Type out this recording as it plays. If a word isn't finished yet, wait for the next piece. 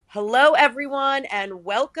Hello, everyone, and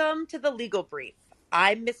welcome to the Legal Brief.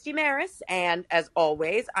 I'm Misty Maris, and as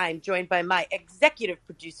always, I'm joined by my executive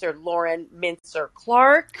producer, Lauren Mincer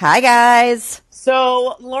Clark. Hi, guys.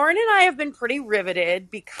 So, Lauren and I have been pretty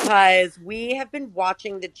riveted because we have been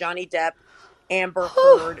watching the Johnny Depp Amber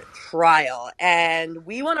Heard trial, and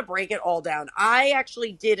we want to break it all down. I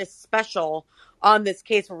actually did a special on this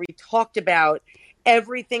case where we talked about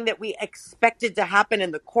everything that we expected to happen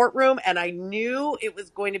in the courtroom, and I knew it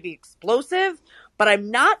was going to be explosive, but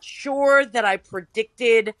I'm not sure that I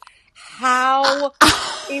predicted how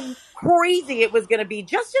crazy it was going to be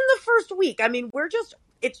just in the first week. I mean,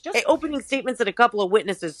 it's just opening statements and a couple of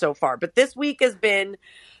witnesses so far, but this week has been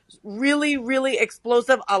really, really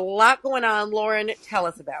explosive. A lot going on. Lauren, tell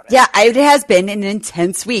us about it. Yeah, it has been an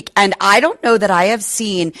intense week. And I don't know that I have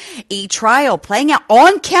seen a trial playing out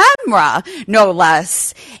on camera, no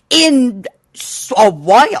less, in a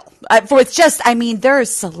while. There are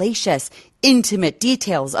salacious, intimate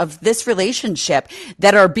details of this relationship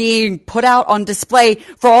that are being put out on display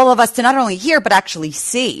for all of us to not only hear, but actually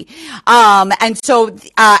see.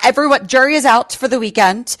 Jury is out for the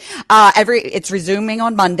weekend. It's resuming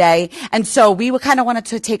on Monday. And so we kind of wanted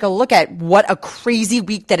to take a look at what a crazy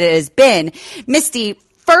week that it has been. Misty,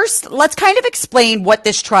 first, let's kind of explain what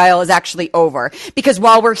this trial is actually over. Because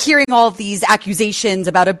while we're hearing all of these accusations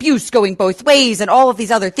about abuse going both ways and all of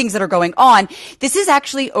these other things that are going on, this is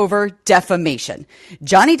actually over defamation.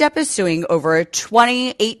 Johnny Depp is suing over a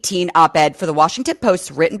 2018 op-ed for the Washington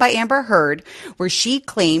Post written by Amber Heard, where she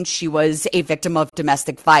claimed she was a victim of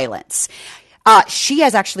domestic violence. She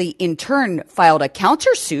has actually in turn filed a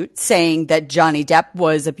countersuit saying that Johnny Depp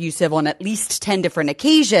was abusive on at least 10 different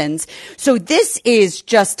occasions. So this is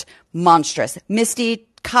just monstrous. Misty,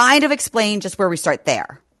 kind of explain just where we start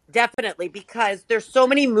there. Definitely, because there's so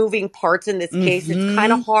many moving parts in this case. It's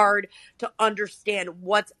kind of hard to understand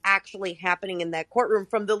what's actually happening in that courtroom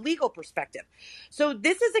from the legal perspective. So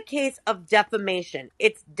this is a case of defamation.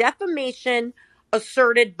 It's defamation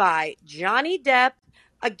asserted by Johnny Depp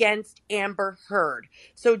against Amber Heard.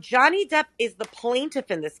 So Johnny Depp is the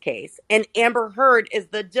plaintiff in this case, and Amber Heard is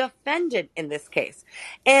the defendant in this case.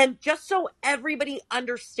 And just so everybody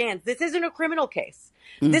understands, this isn't a criminal case.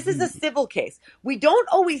 This is a civil case. We don't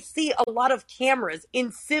always see a lot of cameras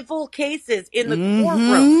in civil cases in the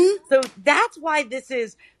courtroom. So that's why this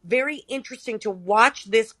is very interesting to watch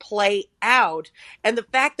this play out. And the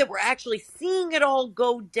fact that we're actually seeing it all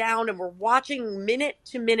go down and we're watching minute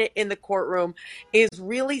to minute in the courtroom is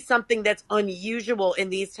really something that's unusual in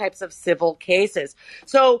these types of civil cases.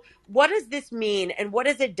 So what does this mean? And what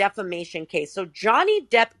is a defamation case? So Johnny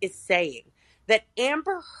Depp is saying that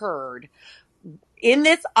Amber Heard in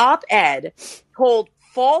this op-ed told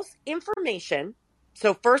false information.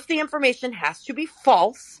 So first, the information has to be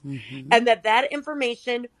false, and that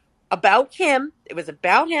information about him, it was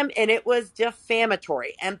about him, and it was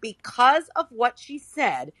defamatory. And because of what she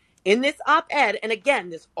said in this op-ed, and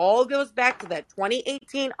again, this all goes back to that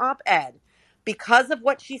 2018 op-ed, because of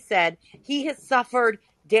what she said, he has suffered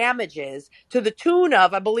damages to the tune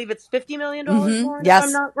of, I believe it's $50 million, Lauren, Yes. if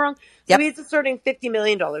I'm not wrong. So he's asserting $50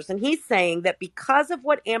 million. And he's saying that because of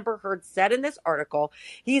what Amber Heard said in this article,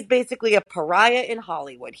 he's basically a pariah in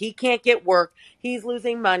Hollywood. He can't get work. He's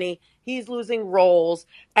losing money. He's losing roles.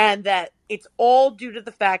 And that it's all due to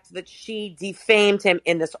the fact that she defamed him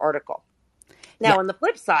in this article. Now, on the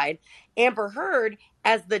flip side, Amber Heard,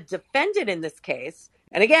 as the defendant in this case,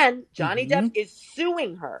 and again, Johnny Depp is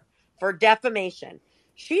suing her for defamation.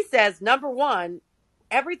 She says, number one,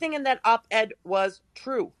 everything in that op-ed was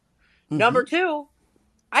true. Number two,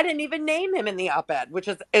 I didn't even name him in the op-ed, which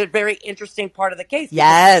is a very interesting part of the case.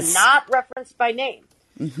 Yes. He's not referenced by name.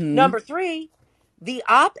 Number three, the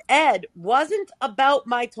op-ed wasn't about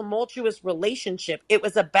my tumultuous relationship. It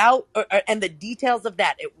was about, and the details of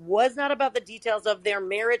that. It was not about the details of their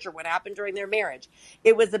marriage or what happened during their marriage.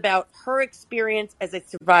 It was about her experience as a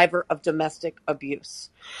survivor of domestic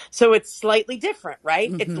abuse. So it's slightly different,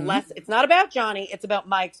 right? It's not about Johnny. It's about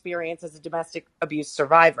my experience as a domestic abuse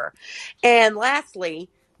survivor. And lastly,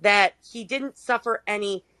 that he didn't suffer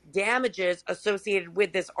any damages associated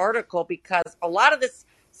with this article because a lot of this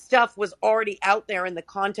stuff was already out there in the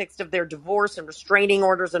context of their divorce and restraining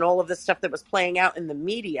orders and all of this stuff that was playing out in the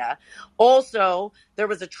media. Also, there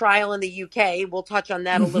was a trial in the UK. We'll touch on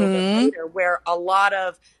that a little bit later, where a lot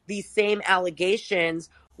of these same allegations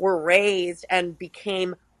were raised and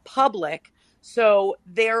became public. So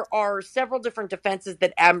there are several different defenses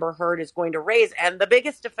that Amber Heard is going to raise. And the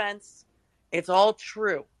biggest defense, it's all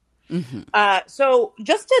true. So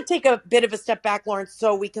just to take a bit of a step back, Lawrence,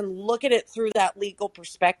 so we can look at it through that legal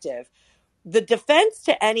perspective, the defense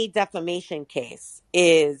to any defamation case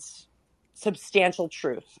is substantial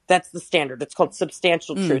truth. That's the standard. It's called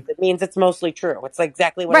substantial truth. It means it's mostly true. It's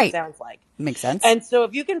exactly what it sounds like. Makes sense. And so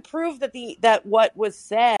if you can prove that what was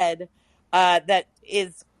said that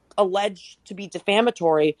is alleged to be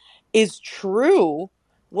defamatory is true,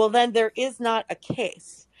 well, then there is not a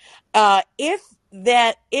case. If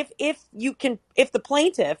the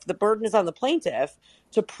plaintiff, the burden is on the plaintiff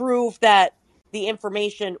to prove that the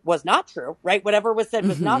information was not true, right? Whatever was said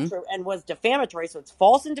was not true and was defamatory. So it's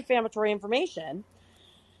false and defamatory information.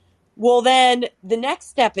 Well, then the next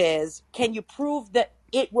step is, can you prove that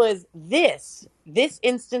it was this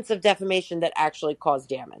instance of defamation that actually caused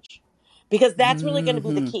damage? Because that's really going to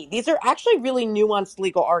be the key. These are actually really nuanced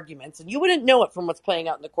legal arguments, and you wouldn't know it from what's playing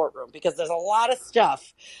out in the courtroom because there's a lot of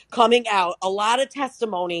stuff coming out, a lot of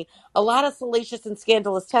testimony, a lot of salacious and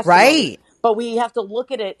scandalous testimony. Right. But we have to look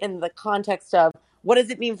at it in the context of, what does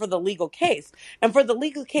it mean for the legal case? And for the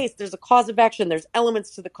legal case, there's a cause of action. There's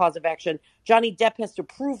elements to the cause of action. Johnny Depp has to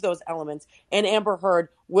prove those elements, and Amber Heard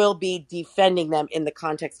will be defending them in the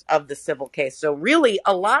context of the civil case. So really,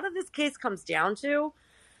 a lot of this case comes down to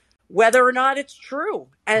whether or not it's true.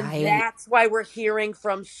 And that's why we're hearing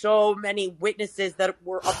from so many witnesses that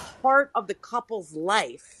were a part of the couple's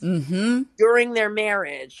life during their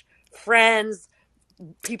marriage, friends,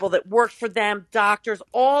 people that worked for them, doctors,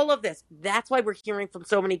 all of this. That's why we're hearing from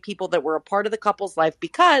so many people that were a part of the couple's life,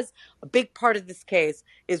 because a big part of this case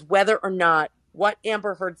is whether or not what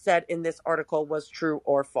Amber Heard said in this article was true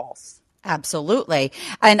or false. Absolutely.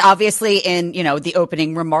 And obviously in, the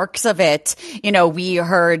opening remarks of it, we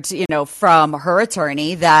heard, from her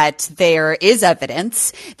attorney that there is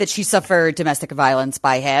evidence that she suffered domestic violence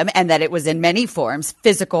by him and that it was in many forms: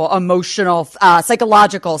 physical, emotional,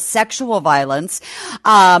 psychological, sexual violence.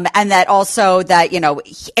 And that also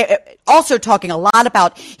also talking a lot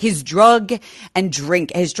about his drug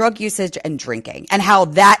usage and drinking, and how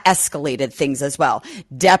that escalated things as well.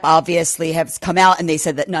 Depp obviously has come out and they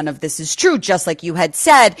said that none of this is true, just like you had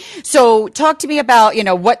said. So talk to me about,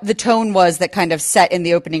 what the tone was that kind of set in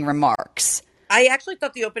the opening remarks. I actually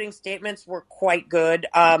thought the opening statements were quite good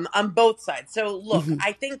on both sides. So look,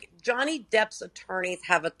 I think Johnny Depp's attorneys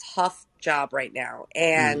have a tough job right now.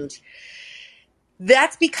 And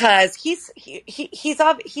that's because he's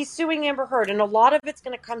suing Amber Heard, and a lot of it's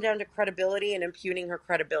going to come down to credibility and impugning her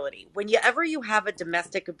credibility. Whenever you have a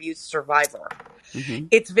domestic abuse survivor,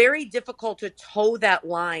 it's very difficult to toe that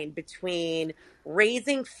line between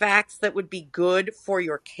raising facts that would be good for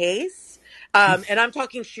your case, and I'm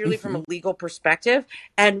talking sheerly from a legal perspective,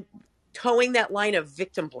 and towing that line of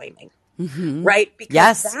victim blaming. Right?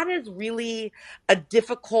 Because that is really a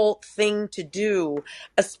difficult thing to do,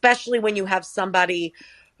 especially when you have somebody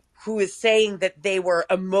who is saying that they were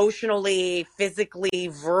emotionally,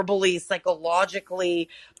 physically, verbally, psychologically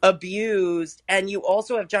abused. And you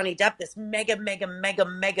also have Johnny Depp, this mega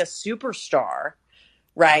superstar,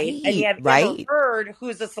 right? And you have Amber Heard,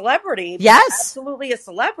 who's a celebrity. Absolutely a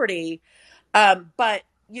celebrity. But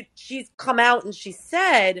she's come out and she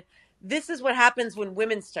said, this is what happens when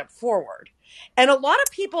women step forward. And a lot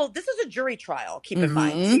of people, this is a jury trial, keep in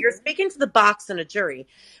mind. So you're speaking to the box and a jury.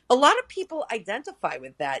 A lot of people identify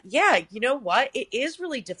with that. Yeah, you know what? It is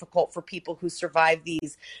really difficult for people who survive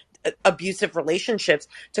these abusive relationships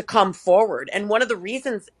to come forward. And one of the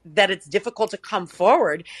reasons that it's difficult to come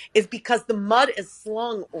forward is because the mud is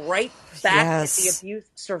slung right back at the abuse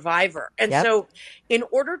survivor. And so in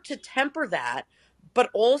order to temper that, but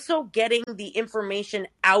also getting the information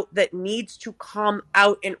out that needs to come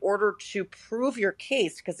out in order to prove your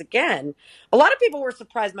case. Because again, a lot of people were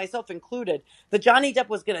surprised, myself included, that Johnny Depp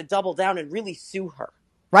was going to double down and really sue her.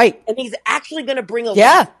 Right. And he's actually going to bring a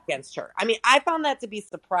lawsuit against her. I mean, I found that to be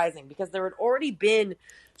surprising because there had already been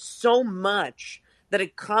so much that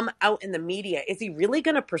had come out in the media. Is he really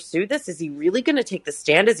going to pursue this? Is he really going to take the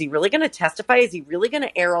stand? Is he really going to testify? Is he really going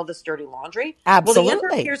to air all this dirty laundry? Absolutely. Well, the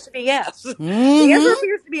answer appears to be yes. The answer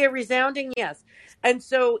appears to be a resounding yes. And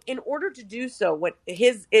so in order to do so, what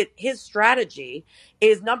his strategy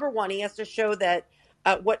is, number one, he has to show that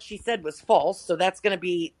what she said was false. So that's going to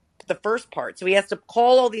be the first part. So he has to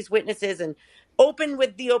call all these witnesses and open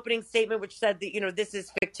with the opening statement, which said that, this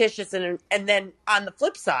is fictitious. And then on the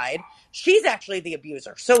flip side, she's actually the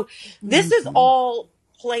abuser. So this is all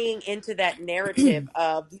playing into that narrative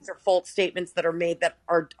of these are false statements that are made that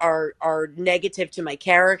are negative to my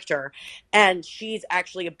character, and she's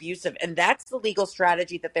actually abusive, and that's the legal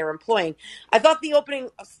strategy that they're employing. I thought the opening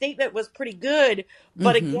statement was pretty good,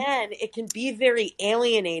 but again, it can be very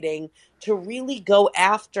alienating to really go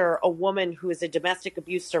after a woman who is a domestic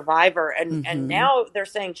abuse survivor, and now they're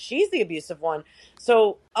saying she's the abusive one.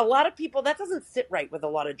 So a lot of people, that doesn't sit right with a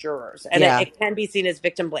lot of jurors, and it can be seen as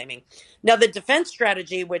victim blaming. Now the defense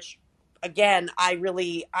strategy, which again I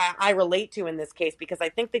relate to in this case, because I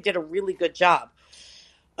think they did a really good job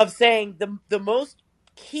of saying the most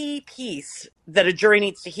key piece that a jury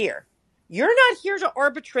needs to hear. You're not here to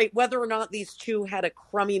arbitrate whether or not these two had a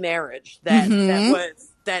crummy marriage that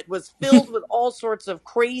was filled with all sorts of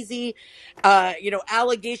crazy,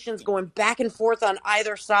 allegations going back and forth on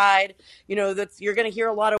either side. You're going to hear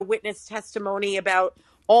a lot of witness testimony about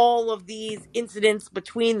all of these incidents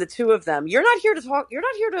between the two of them. You're not here to talk. You're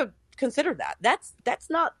not here to consider that. That's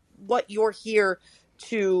not what you're here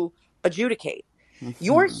to adjudicate.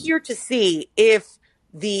 You're here to see if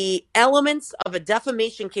the elements of a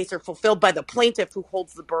defamation case are fulfilled by the plaintiff who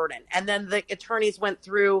holds the burden. And then the attorneys went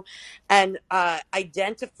through and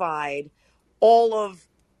identified all of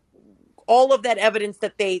that evidence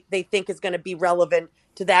that they think is going to be relevant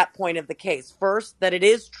to that point of the case. First, that it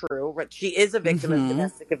is true, right? She is a victim of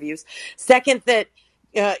domestic abuse. Second, that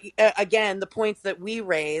again, the points that we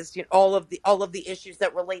raised, all of the issues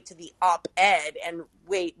that relate to the op-ed, and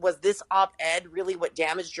wait, was this op-ed really what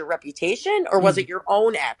damaged your reputation, or was it your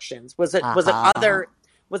own actions? Was it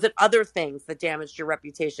other things that damaged your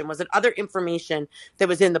reputation? Was it other information that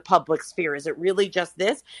was in the public sphere? Is it really just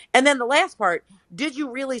this? And then the last part, did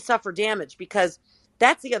you really suffer damage? Because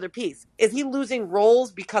that's the other piece. Is he losing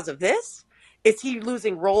roles because of this? Is he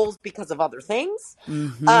losing roles because of other things?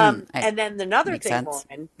 And then another thing,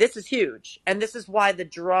 Lauren, this is huge. And this is why the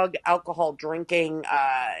drug, alcohol, drinking,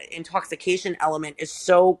 intoxication element is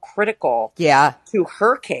so critical to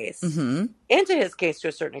her case and to his case to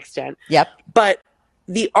a certain extent. Yep. But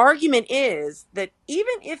the argument is that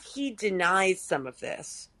even if he denies some of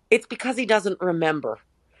this, it's because he doesn't remember.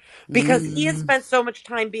 Because he has spent so much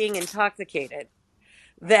time being intoxicated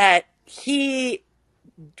that he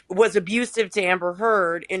was abusive to Amber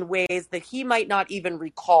Heard in ways that he might not even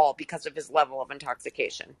recall because of his level of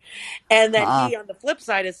intoxication. And then he, on the flip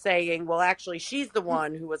side, is saying, well, actually, she's the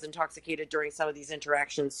one who was intoxicated during some of these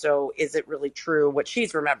interactions. So is it really true what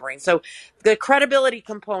she's remembering? So the credibility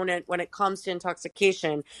component when it comes to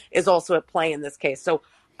intoxication is also at play in this case. So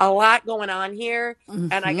a lot going on here.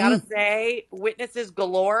 And I got to say, witnesses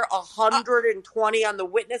galore, 120 on the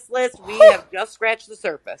witness list. We have just scratched the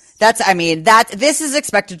surface. This is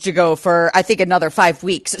expected to go for, I think, another 5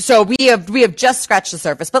 weeks. So we have just scratched the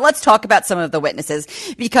surface. But let's talk about some of the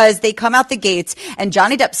witnesses, because they come out the gates, and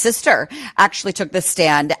Johnny Depp's sister actually took the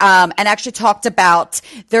stand, and actually talked about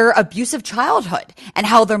their abusive childhood and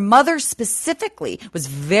how their mother specifically was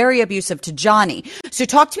very abusive to Johnny. So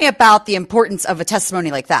talk to me about the importance of a testimony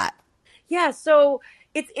like that. Yeah, so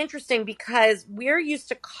it's interesting because we're used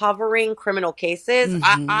to covering criminal cases.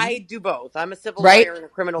 I do both. I'm a civil lawyer and a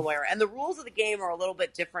criminal lawyer. And the rules of the game are a little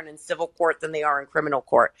bit different in civil court than they are in criminal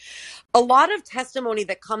court. A lot of testimony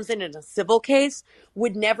that comes in a civil case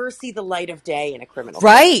would never see the light of day in a criminal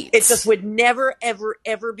case. It just would never, ever,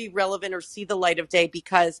 ever be relevant or see the light of day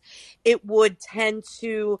because it would tend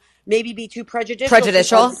to maybe be too prejudicial.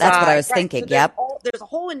 That's what I was thinking. So there's a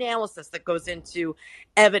whole analysis that goes into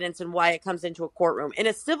evidence and why it comes into a courtroom. In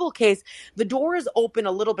a civil case, the door is open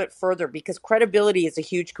a little bit further because credibility is a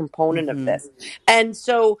huge component of this. And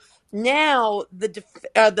so now the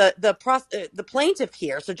plaintiff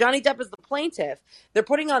here, so Johnny Depp is the plaintiff, they're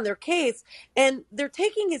putting on their case, and they're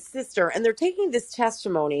taking his sister and they're taking this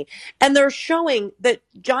testimony and they're showing that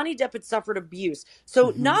Johnny Depp had suffered abuse.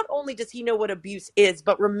 So not only does he know what abuse is,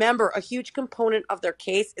 but remember, a huge component of their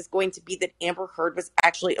case is going to be that Amber Heard was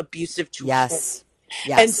actually abusive to him.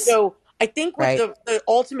 And so I think what the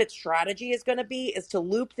ultimate strategy is going to be is to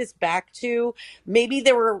loop this back to maybe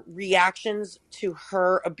there were reactions to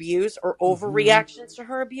her abuse or overreactions to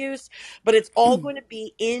her abuse, but it's all going to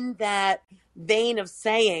be in that vein of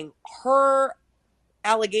saying her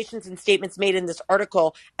allegations and statements made in this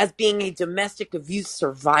article as being a domestic abuse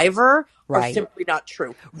survivor are simply not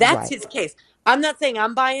true. That's his case. I'm not saying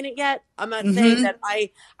I'm buying it yet. I'm not saying that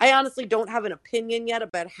I honestly don't have an opinion yet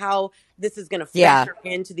about how this is going to factor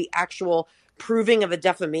into the actual proving of a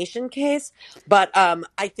defamation case. But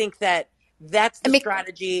I think that's the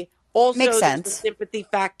strategy. Also, there's the sympathy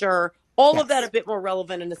factor. All of that a bit more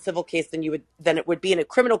relevant in a civil case than it would be in a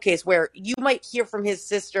criminal case, where you might hear from his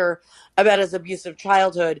sister about his abusive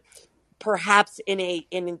childhood, perhaps in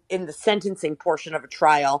the sentencing portion of a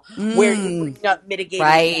trial where you bring up mitigating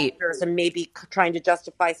Right. factors and maybe trying to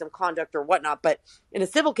justify some conduct or whatnot. But in a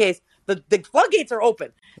civil case, the floodgates are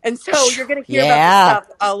open. And so you're going to hear about this Yeah. stuff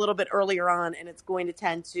a little bit earlier on, and it's going to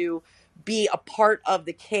tend to be a part of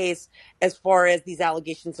the case as far as these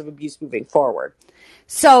allegations of abuse moving forward.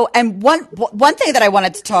 So, and one thing that I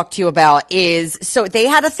wanted to talk to you about is, so they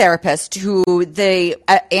had a therapist who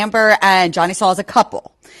Amber and Johnny saw as a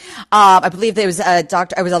couple. I believe there was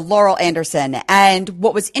it was a Laurel Anderson. And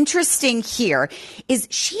what was interesting here is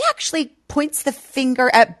she actually points the finger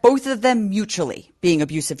at both of them mutually being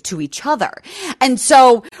abusive to each other. And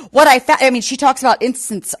so what I found, I mean, she talks about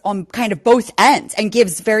instance on kind of both ends and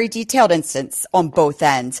gives very detailed instance on both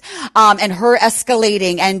ends. And her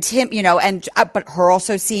escalating and him, but her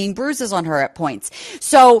also seeing bruises on her at points.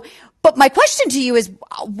 So, but my question to you is,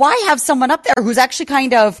 why have someone up there who's actually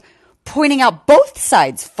kind of pointing out both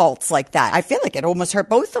sides' faults like that? I feel like it almost hurt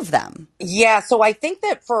both of them. Yeah, so I think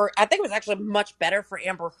it was actually much better for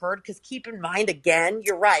Amber Heard, because keep in mind, again,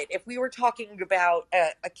 you're right. If we were talking about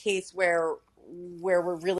a case where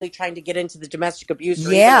we're really trying to get into the domestic abuse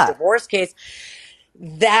or even a divorce case,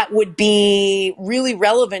 that would be really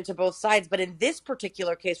relevant to both sides. But in this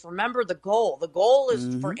particular case, remember the goal. The goal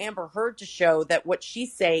is for Amber Heard to show that what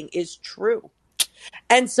she's saying is true.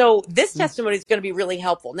 And so this testimony is going to be really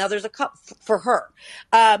helpful. Now, there's a cup for her.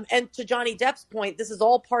 And to Johnny Depp's point, this is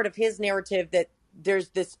all part of his narrative that there's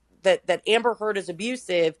this, that Amber Heard is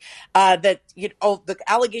abusive, that the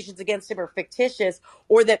allegations against him are fictitious,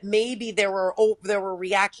 or that maybe there were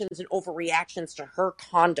reactions and overreactions to her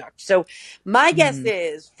conduct. So my guess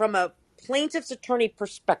is, from a plaintiff's attorney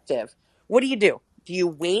perspective, what do? Do you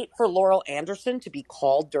wait for Laurel Anderson to be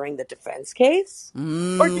called during the defense case?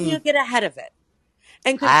 Or do you get ahead of it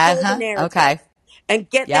and control the narrative? Okay. And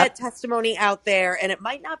get that testimony out there? And it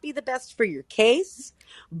might not be the best for your case,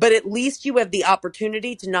 but at least you have the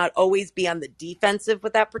opportunity to not always be on the defensive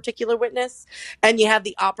with that particular witness. And you have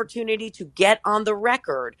the opportunity to get on the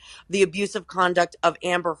record the abusive conduct of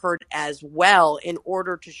Amber Heard as well, in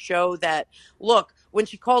order to show that, look, when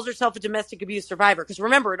she calls herself a domestic abuse survivor, because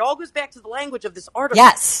remember, it all goes back to the language of this article.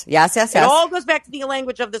 Yes. It all goes back to the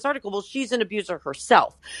language of this article. Well, she's an abuser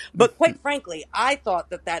herself. But quite frankly, I thought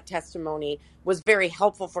that testimony was very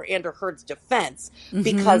helpful for Amber Heard's defense,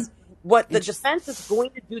 because what the defense is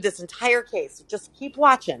going to do this entire case, just keep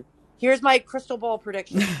watching. Here's my crystal ball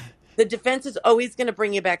prediction. The defense is always going to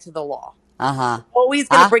bring you back to the law. Always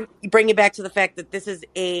going to bring you back to the fact that this is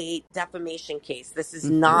a defamation case. This is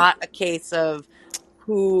not a case of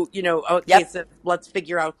case of let's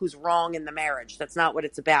figure out who's wrong in the marriage. That's not what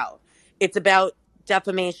it's about. It's about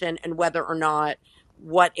defamation and whether or not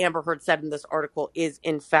what Amber Heard said in this article is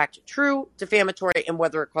in fact true, defamatory, and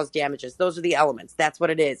whether it caused damages. Those are the elements. That's what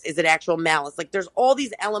it is. Is it actual malice? Like, there's all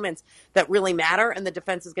these elements that really matter, and the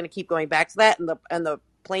defense is going to keep going back to that. And the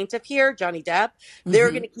plaintiff here, Johnny Depp, they're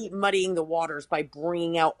going to keep muddying the waters by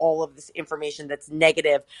bringing out all of this information that's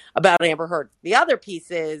negative about Amber Heard. The other piece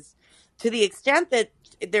is, to the extent that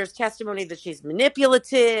there's testimony that she's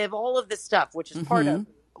manipulative, all of this stuff, which is part of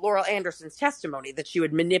Laurel Anderson's testimony, that she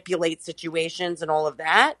would manipulate situations and all of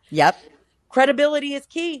that. Credibility is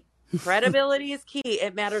key. Credibility is key.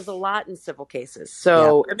 It matters a lot in civil cases.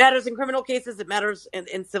 So it matters in criminal cases. It matters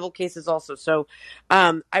in civil cases also. So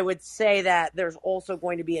I would say that there's also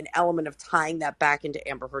going to be an element of tying that back into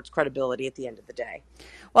Amber Heard's credibility at the end of the day.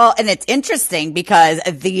 Well, and it's interesting because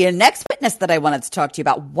the next witness that I wanted to talk to you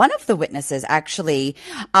about, one of the witnesses actually,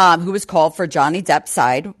 who was called for Johnny Depp's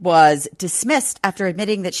side, was dismissed after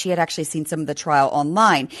admitting that she had actually seen some of the trial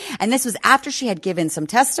online. And this was after she had given some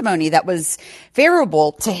testimony that was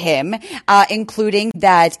favorable to him, including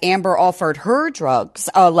that Amber offered her drugs,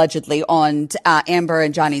 allegedly, on Amber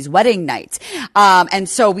and Johnny's wedding night. And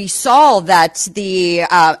so we saw that the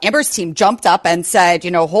Amber's team jumped up and said,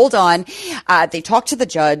 hold on. They talked to the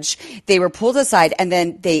judge. They were pulled aside, and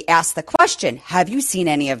then they asked the question, have you seen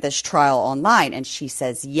any of this trial online? And she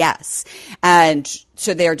says yes. And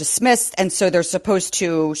so they're dismissed, and so they're supposed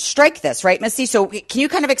to strike this, right, Missy? So can you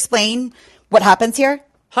kind of explain what happens here?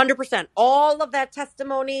 100%. All of that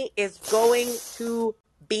testimony is going to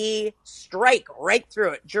be strike right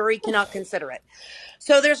through it. Jury cannot consider it.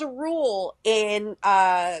 So there's a rule in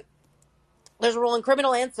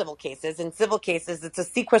criminal and civil cases. In civil cases, it's a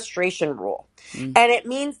sequestration rule. And it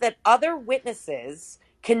means that other witnesses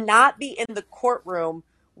cannot be in the courtroom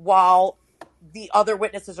while the other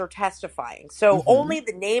witnesses are testifying. So only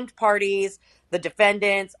the named parties, the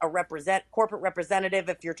defendants, a corporate representative,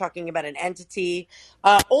 if you're talking about an entity,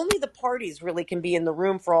 only the parties really can be in the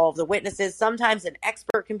room for all of the witnesses. Sometimes an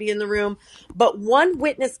expert can be in the room, but one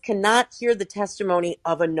witness cannot hear the testimony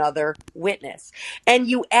of another witness. And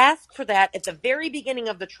you ask for that at the very beginning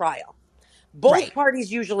of the trial. Both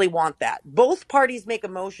parties usually want that. Both parties make a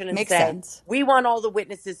motion and Makes say, sense. we want all the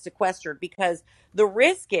witnesses sequestered, because the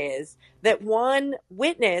risk is that one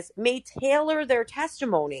witness may tailor their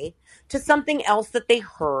testimony to something else that they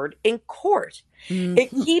heard in court. It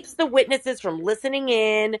keeps the witnesses from listening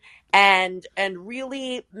in and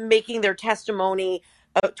really making their testimony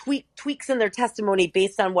tweaks in their testimony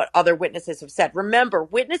based on what other witnesses have said. Remember,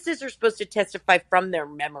 witnesses are supposed to testify from their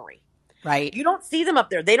memory. Right. You don't see them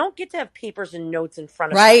up there. They don't get to have papers and notes in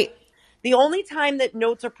front of them. Right. The only time that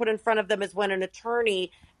notes are put in front of them is when an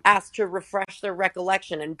attorney asks to refresh their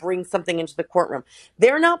recollection and bring something into the courtroom.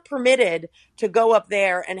 They're not permitted to go up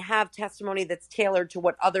there and have testimony that's tailored to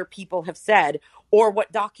what other people have said or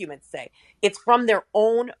what documents say. It's from their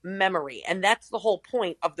own memory. And that's the whole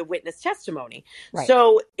point of the witness testimony. Right.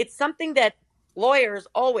 So it's something that lawyers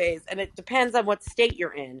always, and it depends on what state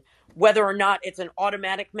you're in, whether or not it's an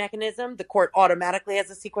automatic mechanism, the court automatically has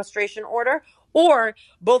a sequestration order, or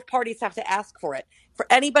both parties have to ask for it. For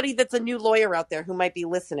anybody that's a new lawyer out there who might be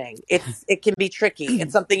listening, it can be tricky.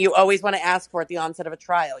 It's something you always want to ask for at the onset of a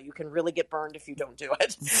trial. You can really get burned if you don't do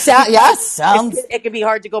it. Yes, sounds. It can be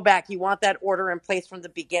hard to go back. You want that order in place from the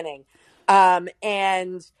beginning.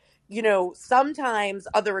 And sometimes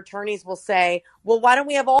other attorneys will say, well, why don't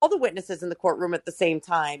we have all the witnesses in the courtroom at the same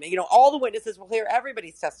time? All the witnesses will hear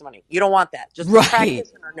everybody's testimony. You don't want that. Just a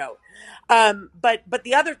practitioner note. But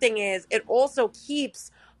the other thing is, it also keeps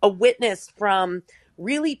a witness from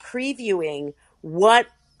really previewing what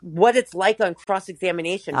it's like on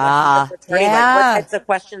cross-examination. What's the attorney like? What types of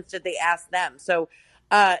questions did they ask them? So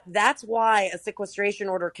that's why a sequestration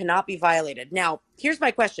order cannot be violated. Now, here's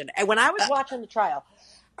my question. And when I was watching the trial,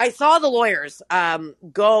 I saw the lawyers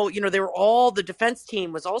go, the defense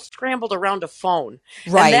team was all scrambled around a phone.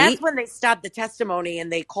 Right. And that's when they stopped the testimony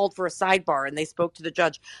and they called for a sidebar and they spoke to the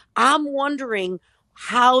judge. I'm wondering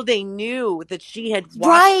how they knew that she had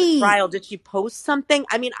watched the trial. Did she post something?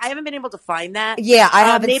 I mean, I haven't been able to find that. Yeah, I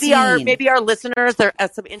haven't seen. Maybe our listeners, there are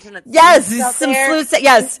some internet. Yes, some sleuths.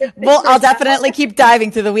 Yes, well, I'll definitely keep diving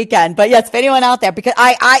through the weekend. But yes, if anyone out there, because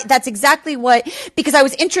that's exactly because I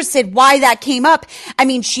was interested why that came up. I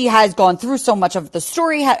mean, she has gone through so much of the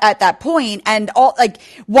story at that point, and all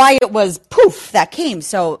why it was poof that came.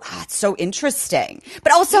 So it's so interesting.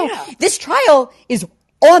 But also, this trial is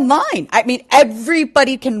online. I mean,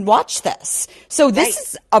 everybody can watch this. So this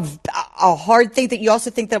is a hard thing that you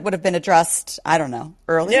also think that would have been addressed, I don't know,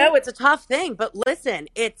 earlier? No, it's a tough thing. But listen,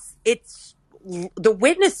 it's the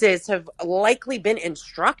witnesses have likely been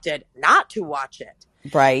instructed not to watch it.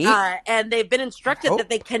 Right. And they've been instructed that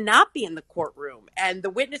they cannot be in the courtroom. And the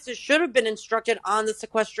witnesses should have been instructed on the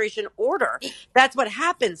sequestration order. That's what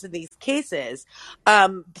happens in these cases.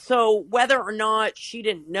 So whether or not she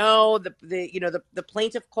didn't know, the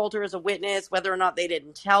plaintiff called her as a witness, whether or not they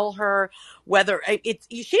didn't tell her,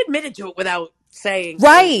 she admitted to it without saying,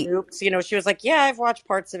 oops, she was like, yeah, I've watched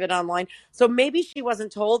parts of it online. So maybe she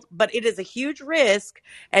wasn't told, but it is a huge risk.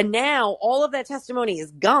 And now all of that testimony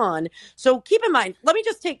is gone. So keep in mind, let me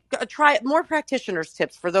just try more practitioners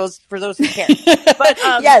tips for those who care. But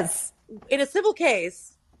yes, in a civil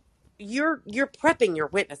case, you're prepping your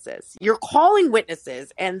witnesses. You're calling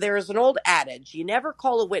witnesses, and there's an old adage: you never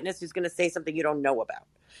call a witness who's going to say something you don't know about.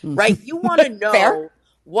 Right? You want to know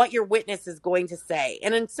what your witness is going to say.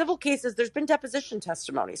 And in civil cases, there's been deposition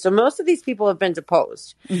testimony. So most of these people have been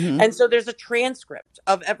deposed. And so there's a transcript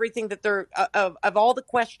of everything that of all the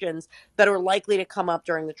questions that are likely to come up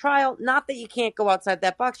during the trial. Not that you can't go outside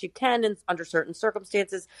that box. You can under certain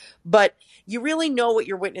circumstances, but you really know what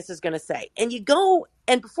your witness is going to say. And you go,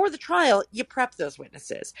 and before the trial, you prep those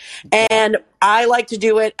witnesses. And I like to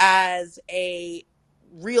do it as a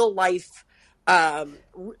real life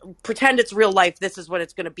pretend it's real life. This is what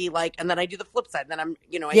it's going to be like, and then I do the flip side. Then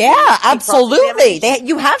absolutely.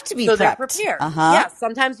 You have to be so prepped. They're prepared. Yeah,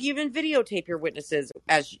 sometimes you even videotape your witnesses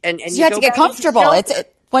and you have to get comfortable. It's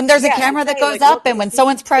when there's a camera that goes up, and when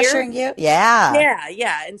someone's pressuring you.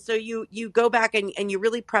 Yeah. And so you go back and you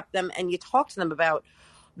really prep them and you talk to them about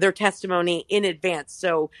their testimony in advance.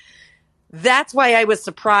 So that's why I was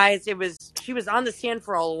surprised. It was she was on the stand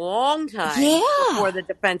for a long time Yeah. before the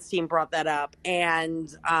defense team brought that up.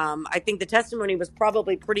 And I think the testimony was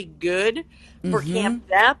probably pretty good for Camp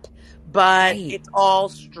Depp, but Right. it's all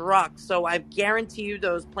struck. So I guarantee you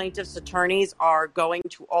those plaintiffs' attorneys are going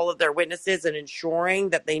to all of their witnesses and ensuring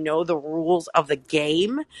that they know the rules of the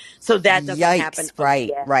game so that doesn't happen Yikes. Right.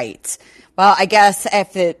 again. Right. Well, I guess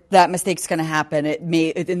if that mistake's going to happen, it may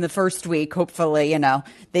in the first week. Hopefully,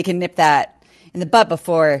 they can nip that in the butt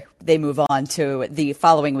before they move on to the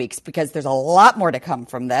following weeks, because there's a lot more to come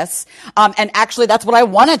from this. And actually, that's what I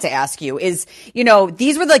wanted to ask you is,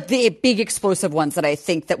 these were like the big explosive ones that I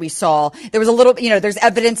think that we saw. There was a little, there's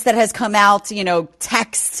evidence that has come out,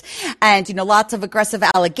 texts and, lots of aggressive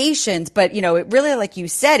allegations. But, it really, like you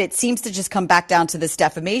said, it seems to just come back down to this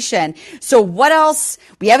defamation. So what else?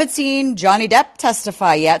 We haven't seen Johnny Depp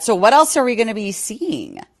testify yet. So what else are we going to be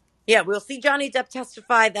seeing? Yeah, we'll see Johnny Depp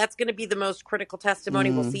testify. That's going to be the most critical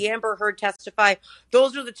testimony. We'll see Amber Heard testify.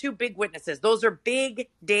 Those are the two big witnesses. Those are big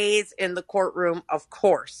days in the courtroom, of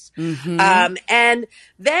course. And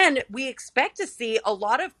then we expect to see a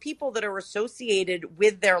lot of people that are associated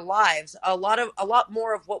with their lives, a lot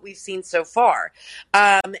more of what we've seen so far.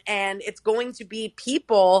 And it's going to be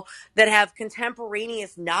people that have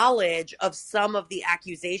contemporaneous knowledge of some of the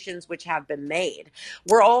accusations which have been made.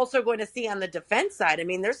 We're also going to see on the defense side, I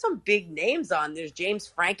mean, there's some big names on. There's James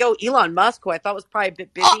Franco, Elon Musk, who I thought was probably a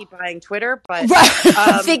bit busy buying Twitter, but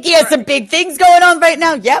I think he has some big things going on right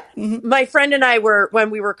now. Yep. My friend and I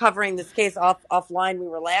when we were covering this case offline, we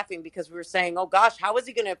were laughing because we were saying, oh gosh, how is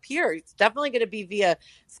he going to appear? It's definitely going to be via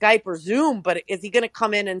Skype or Zoom, but is he going to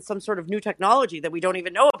come in some sort of new technology that we don't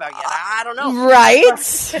even know about yet? I don't know. Right.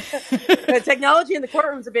 The technology in the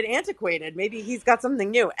courtroom's a bit antiquated. Maybe he's got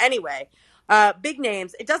something new. Anyway. Big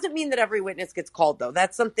names. It doesn't mean that every witness gets called, though.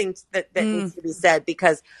 That's something that needs to be said,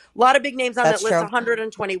 because a lot of big names on that list,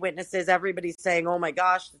 120 witnesses. Everybody's saying, oh my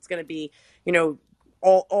gosh, it's going to be,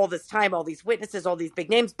 all this time, all these witnesses, all these big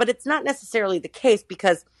names. But it's not necessarily the case,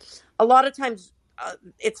 because a lot of times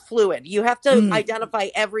it's fluid. You have to identify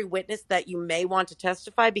every witness that you may want to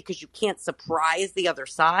testify, because you can't surprise the other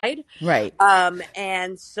side. Right.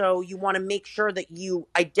 And so you want to make sure that you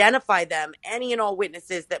identify them, any and all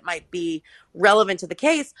witnesses that might be relevant to the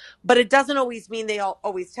case, but it doesn't always mean they all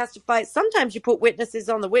always testify. Sometimes you put witnesses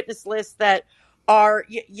on the witness list that are,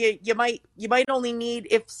 you might only need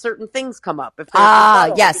if certain things come up. If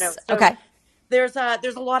there's yes. So okay. There's a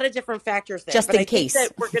lot of different factors there. Just but in I case. think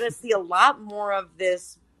that we're going to see a lot more of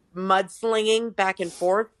this mudslinging back and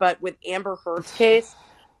forth. But with Amber Heard's case,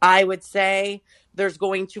 I would say there's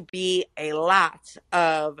going to be a lot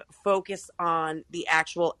of focus on the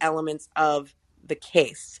actual elements of the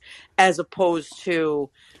case, as opposed to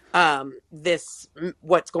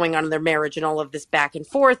what's going on in their marriage and all of this back and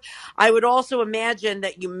forth. I would also imagine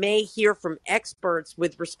that you may hear from experts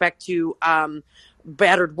with respect to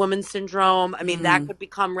battered woman syndrome. I mean, that could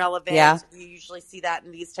become relevant. Yeah. You usually see that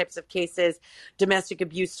in these types of cases. Domestic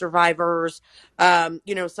abuse survivors.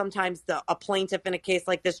 Sometimes a plaintiff in a case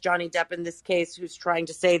like this, Johnny Depp in this case, who's trying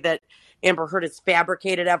to say that Amber Heard has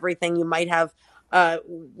fabricated everything. We might have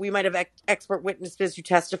expert witnesses who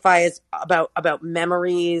testify about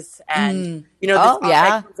memories, and this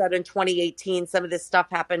op-ed comes out in 2018. Some of this stuff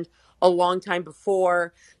happened a long time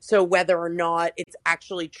before. So whether or not it's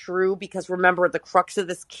actually true, because remember, the crux of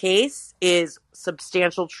this case is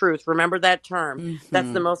substantial truth. Remember that term.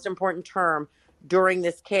 That's the most important term during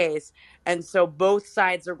this case. And so both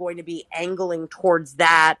sides are going to be angling towards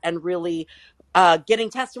that and really getting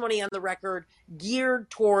testimony on the record geared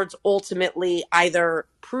towards ultimately either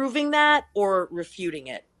proving that or refuting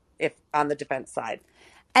it, if on the defense side.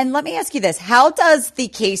 And let me ask you this. How does the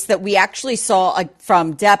case that we actually saw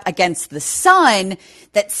from Depp against the Sun,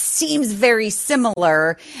 that seems very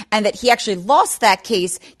similar, and that he actually lost that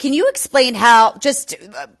case, can you explain how, just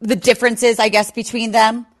the differences, I guess, between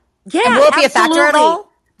them? Yeah, and will it be a factor at all?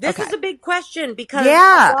 This is a big question, because a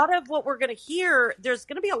lot of what we're going to hear, there's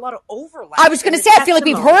going to be a lot of overlap. I was going to say, I feel like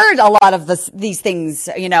we've heard a lot of these things,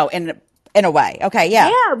 in a way. Okay, yeah.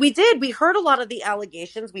 Yeah, we did. We heard a lot of the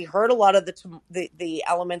allegations. We heard a lot of the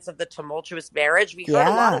elements of the tumultuous marriage. We heard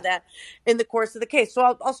a lot of that in the course of the case.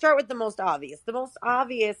 So I'll start with the most obvious. The most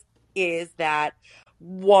obvious is that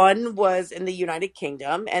one was in the United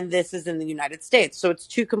Kingdom and this is in the United States. So it's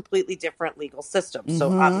two completely different legal systems.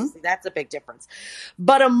 So obviously that's a big difference.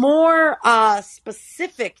 But a more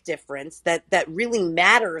specific difference that really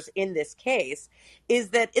matters in this case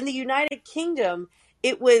is that in the United Kingdom,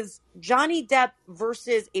 it was Johnny Depp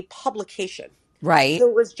versus a publication. Right. So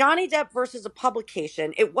it was Johnny Depp versus a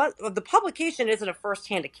publication. The publication isn't a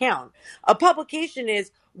firsthand account. A publication is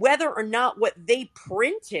whether or not what they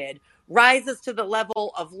printed rises to the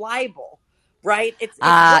level of libel, right? It's what's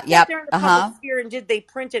out Yep. there in the public sphere, and did they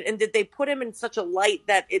print it, and did they put him in such a light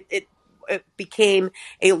that it became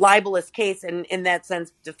a libelous case, and in that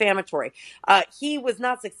sense defamatory. He was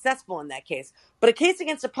not successful in that case, but a case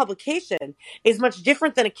against a publication is much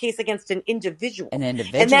different than a case against an individual. An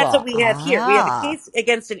individual. And that's what we have here. We have a case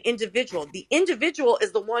against an individual. The individual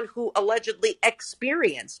is the one who allegedly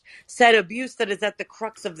experienced said abuse that is at the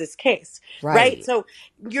crux of this case, right? So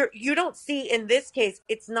you don't see in this case,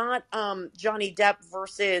 it's not Johnny Depp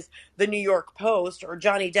versus the New York Post or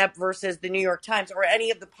Johnny Depp versus the New York Times or any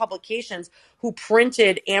of the publications who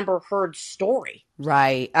printed Amber Heard's story.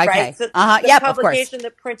 Right. Okay. Right. So the publication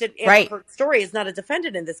that printed Amber Heard's story is not a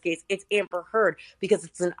defendant in this case. It's Amber Heard because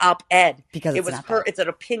it's an op-ed. Because it was her. It's an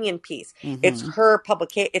opinion piece. It's her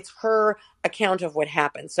publication. It's her account of what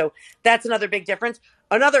happened. So that's another big difference.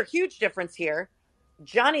 Another huge difference here.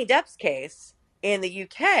 Johnny Depp's case in the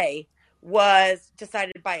UK was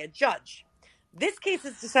decided by a judge. This case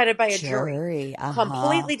is decided by a jury.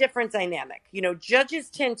 Completely different dynamic. You know,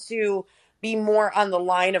 judges tend to be more on the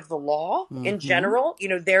line of the law in general. You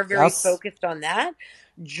know, they're very focused on that.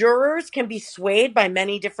 Jurors can be swayed by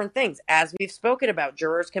many different things. As we've spoken about,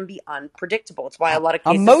 jurors can be unpredictable. It's why a lot of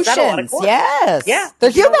cases settle out of court. Yes. Yeah.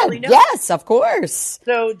 They're human. Really yes, of course.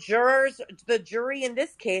 So the jury in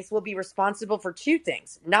this case will be responsible for two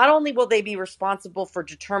things. Not only will they be responsible for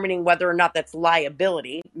determining whether or not that's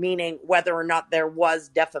liability, meaning whether or not there was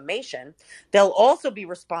defamation, they'll also be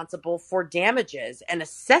responsible for damages and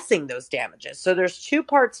assessing those damages. So there's two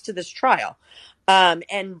parts to this trial.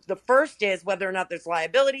 And the first is whether or not there's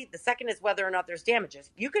liability. The second is whether or not there's damages.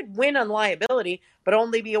 You could win on liability, but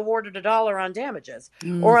only be awarded $1 on damages.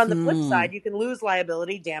 Or on the flip side, you can lose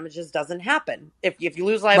liability. Damages doesn't happen. If you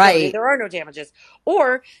lose liability, there are no damages.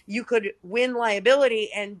 Or you could win liability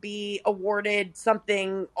and be awarded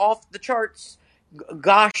something off the charts.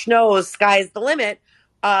 Gosh knows, sky's the limit.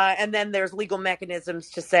 And then there's legal mechanisms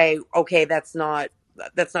to say, okay, that's not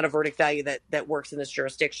a verdict value that works in this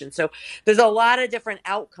jurisdiction. So there's a lot of different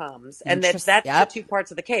outcomes, and that's the two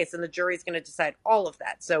parts of the case, and the jury is going to decide all of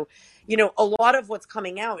that. So, you know, a lot of what's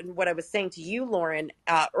coming out and what I was saying to you, Lauren,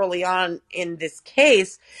 early on in this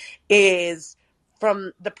case is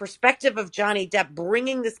from the perspective of Johnny Depp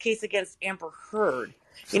bringing this case against Amber Heard.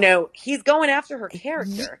 You know, he's going after her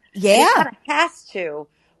character. Yeah. He kind of has to.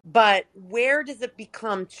 But where does it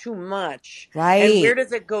become too much? And where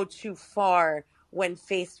does it go too far when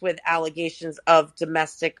faced with allegations of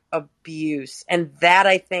domestic abuse? And that,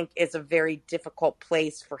 I think, is a very difficult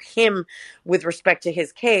place for him with respect to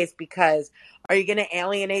his case, because are you going to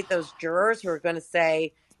alienate those jurors who are going to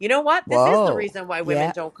say, you know what, this is the reason why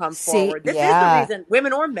women don't come forward. This is the reason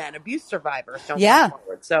women or men, abuse survivors, don't come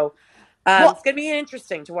forward. So it's going to be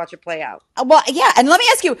interesting to watch it play out. Well, yeah. And let me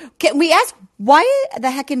ask you, can we ask why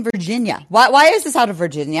the heck in Virginia? Why is this out of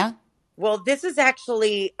Virginia? Well, this is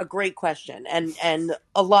actually a great question. And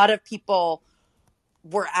a lot of people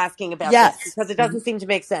were asking about this because it doesn't seem to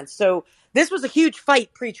make sense. So this was a huge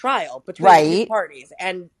fight pre-trial between the two parties.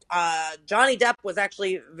 And Johnny Depp was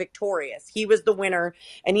actually victorious. He was the winner,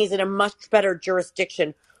 and he's in a much better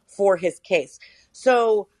jurisdiction for his case.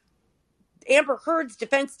 So Amber Heard's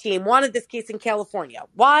defense team wanted this case in California.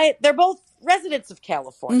 Why? They're both residents of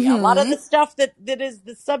California. A lot of the stuff that is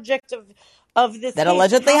the subject of this that case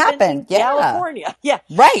allegedly happened in California. Yeah.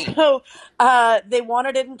 Right. So they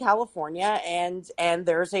wanted it in California, and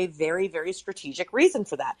there's a very, very strategic reason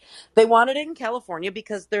for that. They wanted it in California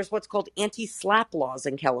because there's what's called anti-SLAPP laws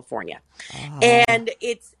in California. And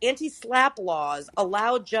it's anti-SLAPP laws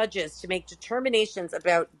allow judges to make determinations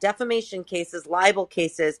about defamation cases, libel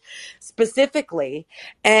cases specifically,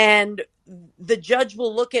 and the judge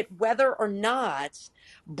will look at whether or not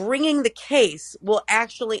bringing the case will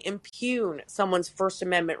actually impugn someone's First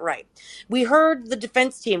Amendment right. We heard the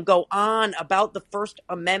defense team go on about the First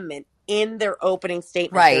Amendment in their opening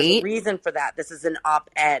statement. There's a reason for that. This is an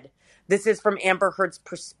op-ed. This is from Amber Heard's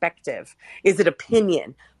perspective. Is it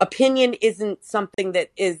opinion? Opinion isn't something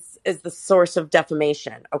that is the source of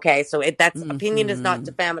defamation. Okay, so opinion is not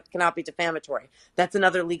cannot be defamatory. That's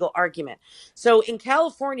another legal argument. So in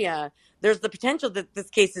California, there's the potential that this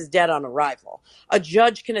case is dead on arrival. A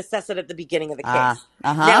judge can assess it at the beginning of the case.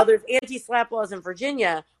 Now, there's anti-SLAPP laws in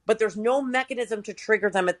Virginia, but there's no mechanism to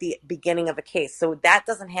trigger them at the beginning of a case. So that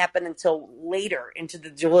doesn't happen until later into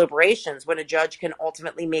the deliberations when a judge can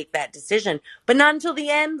ultimately make that decision, but not until the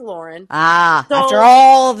end, Lauren. After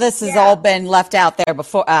all of this has all been left out there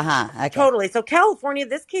before. Okay. Totally. So California,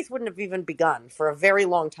 this case wouldn't have even begun for a very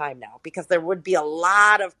long time now, because there would be a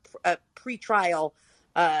lot of pre-trial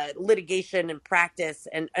litigation and practice,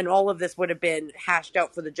 and all of this would have been hashed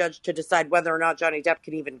out for the judge to decide whether or not Johnny Depp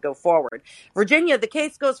can even go forward. Virginia, the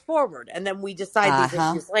case goes forward, and then we decide these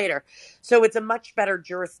issues later. So it's a much better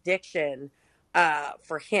jurisdiction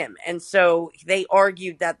for him. And so they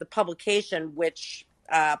argued that the publication, which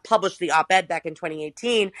published the op-ed back in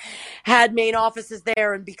 2018, had main offices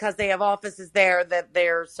there, and because they have offices there, that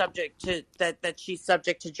they're subject to that she's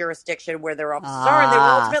subject to jurisdiction where their offices are, and they were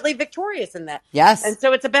ultimately victorious in that. Yes. And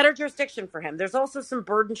so it's a better jurisdiction for him. There's also some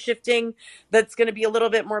burden shifting that's going to be a little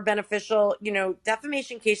bit more beneficial. You know,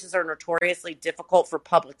 defamation cases are notoriously difficult for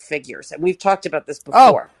public figures, and we've talked about this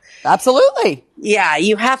before. Oh, absolutely. Yeah,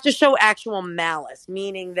 you have to show actual malice,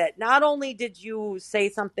 meaning that not only did you say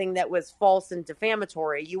something that was false and defamatory,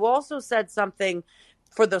 you also said something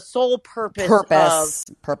for the sole purpose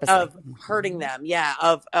of hurting them. Yeah,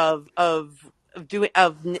 of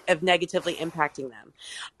negatively impacting them.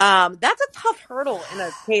 That's a tough hurdle in a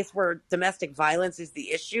case where domestic violence is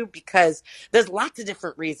the issue, because there's lots of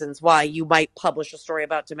different reasons why you might publish a story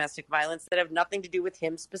about domestic violence that have nothing to do with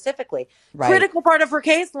him specifically. Right. Critical part of her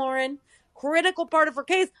case, Lauren. Critical part of her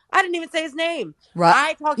case. I didn't even say his name. Right.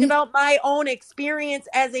 I talked about my own experience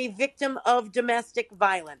as a victim of domestic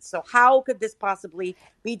violence. So how could this possibly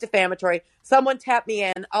be defamatory? Someone tap me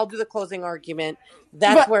in. I'll do the closing argument.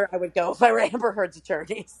 That's where I would go if I were Amber Heard's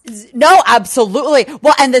attorneys. No, absolutely.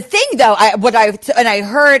 Well, and the thing though, I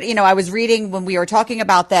heard, I was reading when we were talking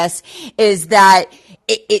about this, is that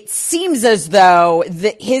it seems as though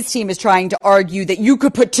his team is trying to argue that you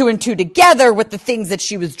could put two and two together with the things that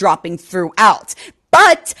she was dropping throughout.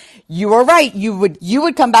 But you are right. You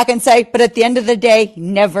would come back and say, but at the end of the day, he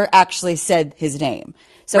never actually said his name.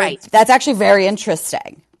 So that's actually very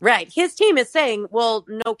interesting. Right. His team is saying, well,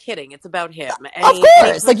 no kidding. It's about him. And of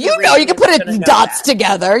course. Like, you can put it dots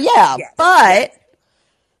together. Yeah. Yes. But. Yes.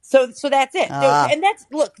 So that's it. And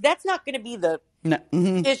that's not going to be the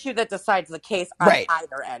issue that decides the case on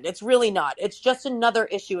either end. It's really not. It's just another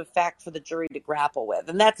issue of fact for the jury to grapple with.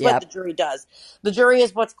 And that's what the jury does. The jury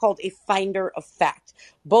is what's called a finder of fact.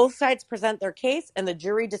 Both sides present their case, and the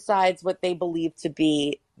jury decides what they believe to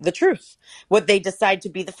be the truth, what they decide to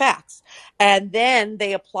be the facts. And then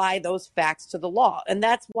they apply those facts to the law. And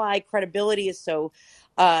that's why credibility is so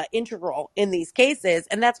integral in these cases.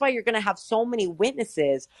 And that's why you're going to have so many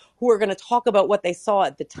witnesses who are going to talk about what they saw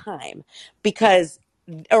at the time,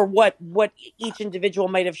 or what each individual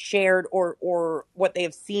might have shared, or what they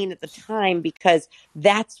have seen at the time, because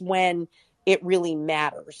that's when it really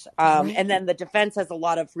matters. And then the defense has a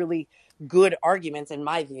lot of really good arguments, in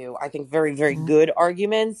my view. I think very, very good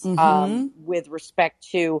arguments with respect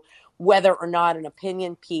to whether or not an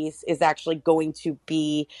opinion piece is actually going to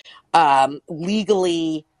be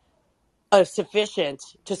legally sufficient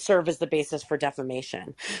to serve as the basis for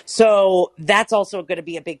defamation. So that's also going to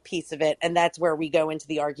be a big piece of it. And that's where we go into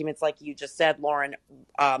the arguments, like you just said, Lauren,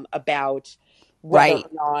 about whether or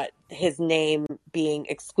not his name being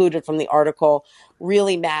excluded from the article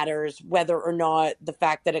really matters, whether or not the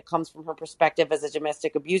fact that it comes from her perspective as a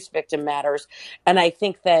domestic abuse victim matters. And I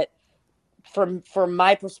think that from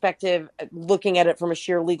my perspective, looking at it from a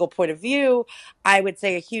sheer legal point of view, I would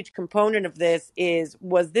say a huge component of this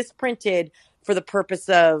was this printed for the purpose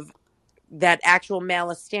of that actual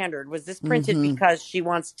malice standard? Was this printed because she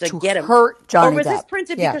wants to get him, hurt Johnny or was Depp? This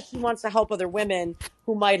printed because she wants to help other women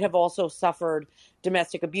who might have also suffered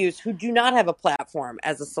domestic abuse, who do not have a platform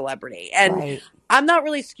as a celebrity? And I'm not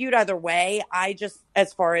really skewed either way. I just,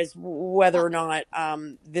 as far as whether or not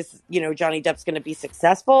this, Johnny Depp's going to be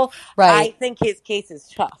successful, I think his case is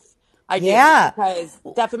tough. I do, because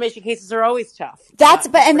defamation cases are always tough. That's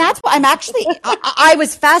what I'm actually, I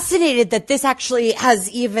was fascinated that this actually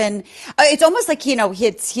has even, it's almost like,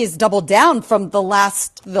 he's doubled down from the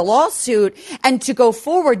lawsuit, and to go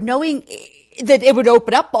forward knowing that it would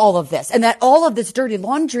open up all of this, and that all of this dirty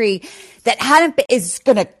laundry that is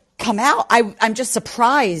going to come out. I'm just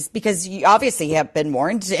surprised, because you obviously have been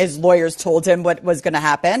warned. His lawyers told him what was going to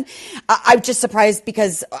happen. I'm just surprised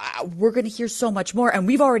because we're going to hear so much more, and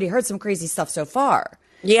we've already heard some crazy stuff so far.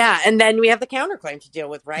 Yeah, and then we have the counterclaim to deal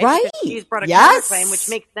with, right? Right. Because she's brought a counterclaim, which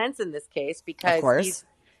makes sense in this case, because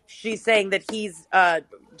she's saying that he's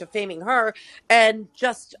defaming her. And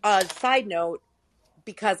just a side note,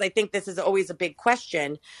 because I think this is always a big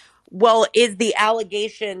question, well, is the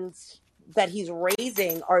allegations that he's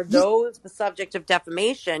raising, are those the subject of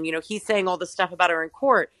defamation? He's saying all this stuff about her in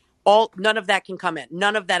court. None of that can come in.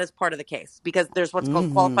 None of that is part of the case, because there's what's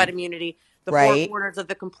called qualified immunity. the four Right. corners of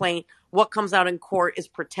the complaint. What comes out in court is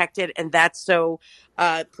protected, and that's so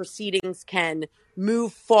proceedings can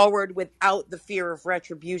move forward without the fear of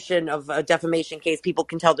retribution of a defamation case. People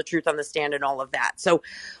can tell the truth on the stand and all of that. So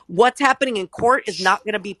what's happening in court is not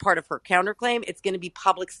going to be part of her counterclaim. It's going to be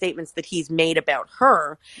public statements that he's made about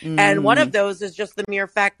her. And one of those is just the mere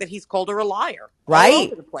fact that he's called her a liar all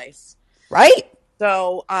over the place. Right.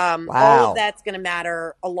 So all of that's going to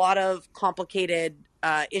matter. A lot of complicated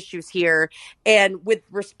issues here. And with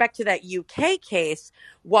respect to that UK case,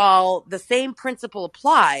 while the same principle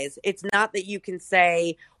applies, it's not that you can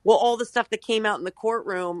say, well, all the stuff that came out in the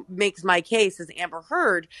courtroom makes my case as Amber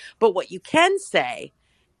Heard. But what you can say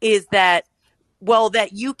is that, well,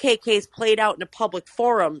 that UK case played out in a public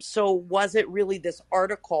forum. So was it really this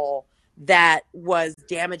article that was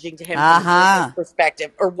damaging to him from a business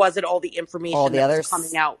perspective, or was it all the information that was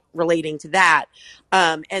coming out relating to that?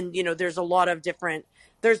 And there's a lot of different.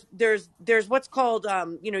 There's what's called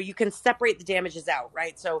you can separate the damages out,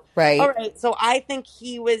 right? So all right, so I think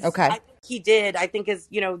he was okay. I think he did. I think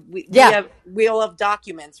we all have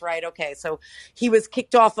documents, right? Okay, so he was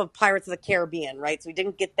kicked off of Pirates of the Caribbean, right? So he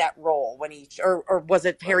didn't get that role when he or was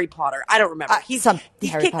it Harry Potter? I don't remember. He's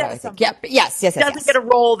kicked out of some. Yeah, yes. Doesn't get a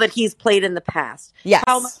role that he's played in the past. Yes.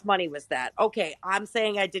 How much money was that? Okay, I'm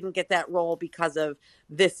saying I didn't get that role because of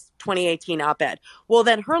this 2018 op-ed. Well,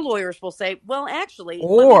 then her lawyers will say, well, actually,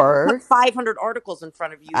 let me put 500 articles in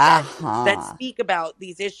front of you that speak about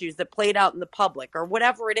these issues that played out in the public or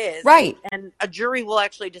whatever it is. Right. And a jury will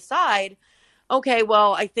actually decide, okay,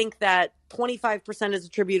 well, I think that 25% is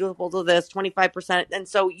attributable to this, 25%. And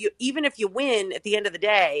so even if you win at the end of the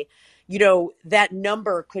day, that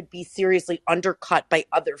number could be seriously undercut by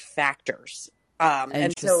other factors.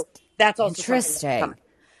 And so that's also interesting.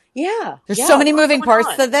 Yeah. There's so many moving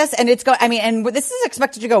parts to this, and and this is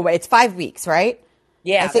expected to go away. It's 5 weeks, right?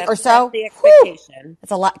 Yeah, I think, or so. That's the expectation.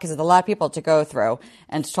 It's a lot because there's a lot of people to go through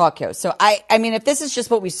and to talk to. So I mean, if this is just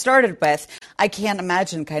what we started with, I can't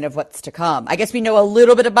imagine kind of what's to come. I guess we know a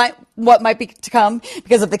little bit about what might be to come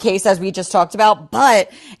because of the case as we just talked about,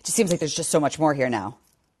 but it just seems like there's just so much more here now.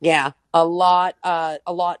 Yeah, a lot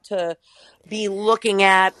to be looking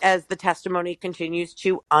at as the testimony continues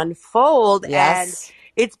to unfold. Yes. And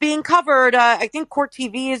it's being covered. I think Court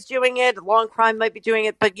TV is doing it. Law and Crime might be doing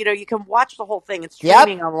it, but you can watch the whole thing. It's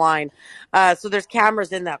streaming online. So there's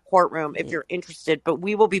cameras in that courtroom if you're interested, but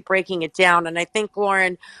we will be breaking it down. And I think,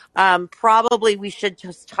 Lauren, probably we should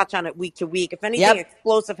just touch on it week to week. If anything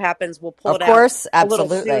explosive happens, we'll pull it out a little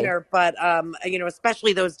sooner. But,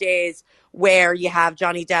 especially those days where you have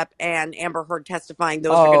Johnny Depp and Amber Heard testifying,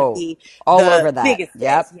 those are going to be all over that. Biggest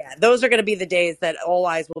days. Yeah, those are going to be the days that all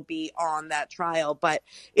eyes will be on that trial. But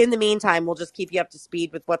in the meantime, we'll just keep you up to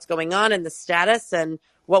speed with what's going on and the status and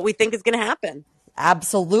what we think is going to happen.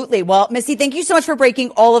 Absolutely. Well, Missy, thank you so much for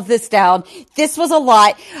breaking all of this down. This was a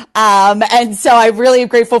lot. And so I really am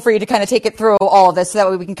grateful for you to kind of take it through all of this so that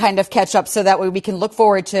way we can kind of catch up so that way we can look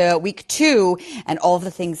forward to week 2 and all of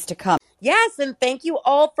the things to come. Yes. And thank you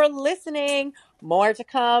all for listening. More to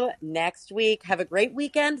come next week. Have a great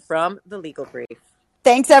weekend from The Legal Brief.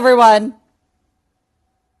 Thanks, everyone.